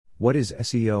What is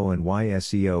SEO and why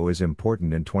SEO is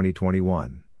important in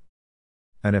 2021?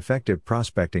 An effective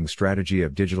prospecting strategy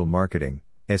of digital marketing,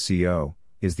 SEO,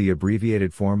 is the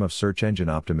abbreviated form of search engine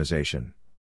optimization.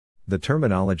 The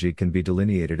terminology can be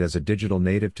delineated as a digital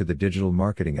native to the digital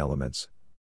marketing elements.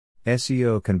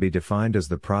 SEO can be defined as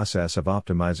the process of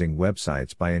optimizing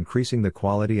websites by increasing the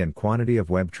quality and quantity of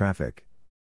web traffic.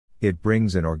 It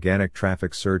brings in organic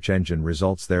traffic search engine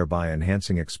results, thereby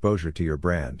enhancing exposure to your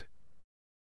brand.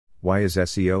 Why is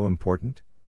SEO important?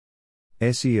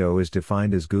 SEO is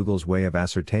defined as Google's way of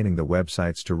ascertaining the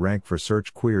websites to rank for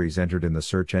search queries entered in the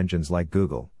search engines like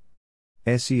Google.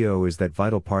 SEO is that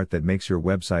vital part that makes your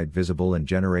website visible and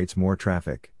generates more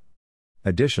traffic.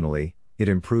 Additionally, it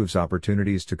improves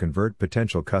opportunities to convert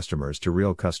potential customers to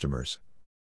real customers.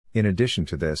 In addition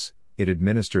to this, it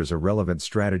administers a relevant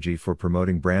strategy for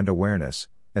promoting brand awareness,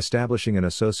 establishing an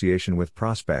association with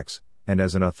prospects, and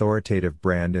as an authoritative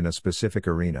brand in a specific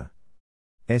arena.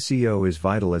 SEO is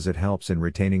vital as it helps in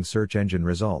retaining search engine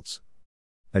results.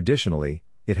 Additionally,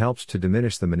 it helps to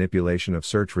diminish the manipulation of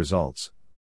search results.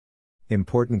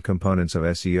 Important components of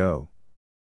SEO.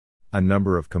 A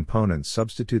number of components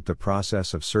substitute the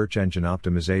process of search engine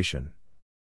optimization.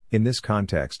 In this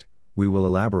context, we will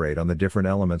elaborate on the different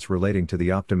elements relating to the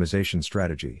optimization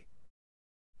strategy.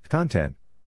 Content.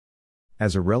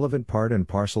 As a relevant part and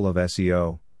parcel of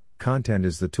SEO, content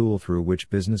is the tool through which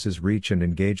businesses reach and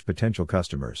engage potential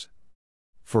customers.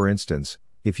 For instance,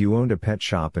 if you owned a pet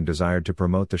shop and desired to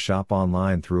promote the shop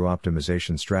online through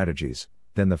optimization strategies,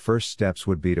 then the first steps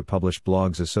would be to publish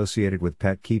blogs associated with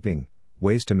pet keeping,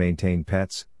 ways to maintain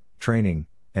pets, training,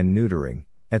 and neutering,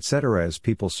 etc. As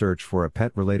people search for a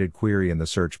pet-related query in the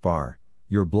search bar,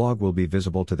 your blog will be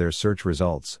visible to their search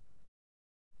results.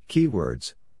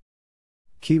 Keywords.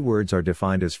 Keywords are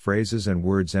defined as phrases and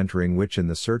words entering which in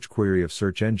the search query of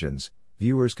search engines,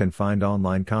 viewers can find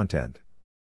online content.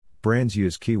 Brands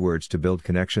use keywords to build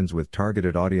connections with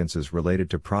targeted audiences related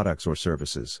to products or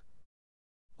services.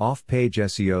 Off-page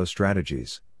SEO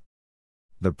strategies.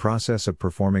 The process of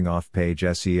performing off-page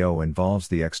SEO involves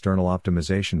the external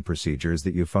optimization procedures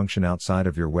that you function outside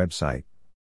of your website.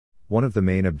 One of the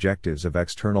main objectives of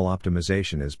external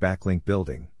optimization is backlink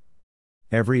building.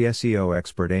 Every SEO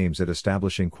expert aims at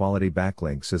establishing quality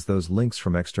backlinks, as those links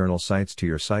from external sites to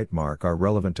your site mark are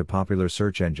relevant to popular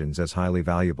search engines as highly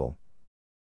valuable.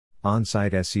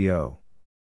 On-site SEO.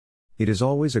 It is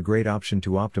always a great option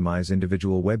to optimize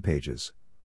individual web pages.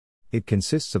 It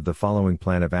consists of the following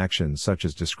plan of actions such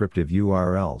as descriptive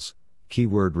URLs,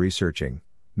 keyword researching,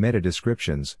 meta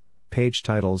descriptions, page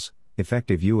titles,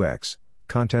 effective UX,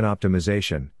 content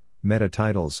optimization, meta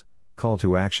titles, call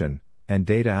to action, and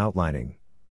data outlining.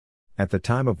 At the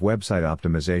time of website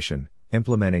optimization,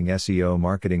 implementing SEO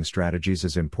marketing strategies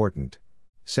is important.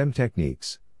 SEM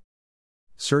techniques.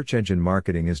 Search engine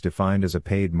marketing is defined as a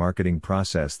paid marketing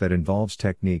process that involves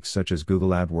techniques such as Google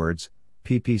AdWords,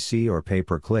 PPC or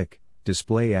pay-per-click,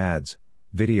 display ads,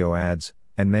 video ads,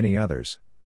 and many others.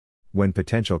 When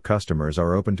potential customers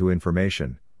are open to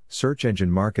information, search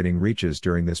engine marketing reaches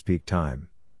during this peak time.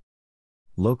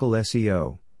 Local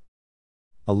SEO.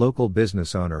 A local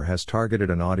business owner has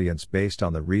targeted an audience based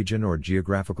on the region or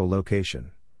geographical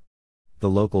location.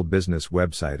 The local business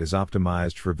website is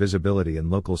optimized for visibility in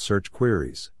local search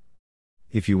queries.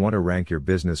 If you want to rank your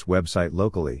business website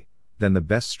locally, then the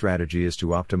best strategy is to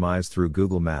optimize through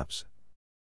Google Maps.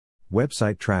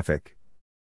 Website traffic.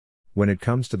 When it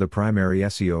comes to the primary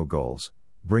SEO goals,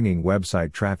 bringing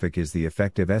website traffic is the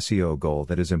effective SEO goal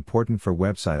that is important for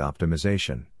website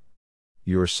optimization.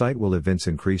 Your site will evince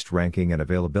increased ranking and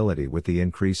availability with the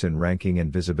increase in ranking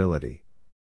and visibility.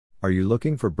 Are you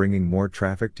looking for bringing more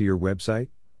traffic to your website?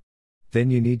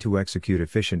 Then you need to execute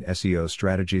efficient SEO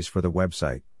strategies for the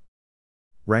website.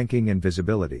 Ranking and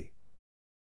visibility.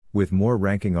 With more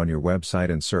ranking on your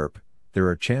website and SERP, there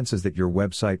are chances that your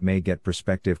website may get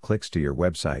prospective clicks to your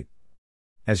website.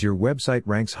 As your website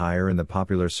ranks higher in the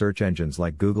popular search engines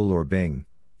like Google or Bing,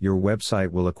 your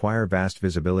website will acquire vast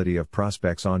visibility of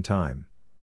prospects on time.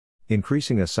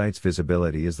 Increasing a site's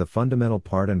visibility is the fundamental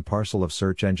part and parcel of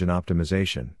search engine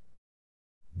optimization.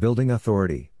 Building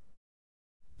authority.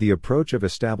 The approach of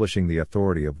establishing the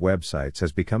authority of websites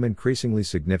has become increasingly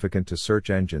significant to search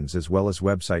engines as well as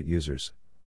website users.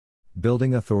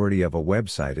 Building authority of a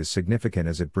website is significant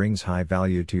as it brings high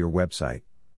value to your website.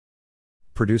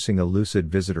 Producing a lucid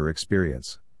visitor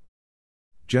experience.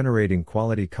 Generating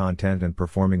quality content and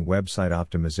performing website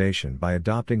optimization by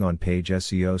adopting on-page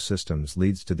SEO systems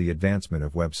leads to the advancement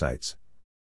of websites.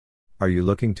 Are you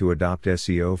looking to adopt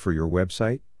SEO for your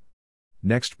website?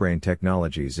 NextBrain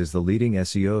Technologies is the leading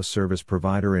SEO service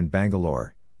provider in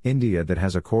Bangalore, India that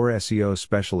has a core SEO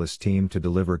specialist team to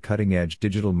deliver cutting-edge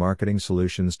digital marketing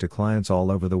solutions to clients all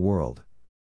over the world.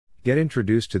 Get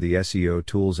introduced to the SEO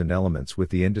tools and elements with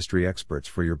the industry experts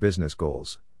for your business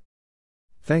goals.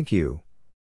 Thank you.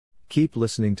 Keep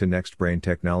listening to NextBrain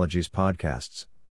Technologies podcasts.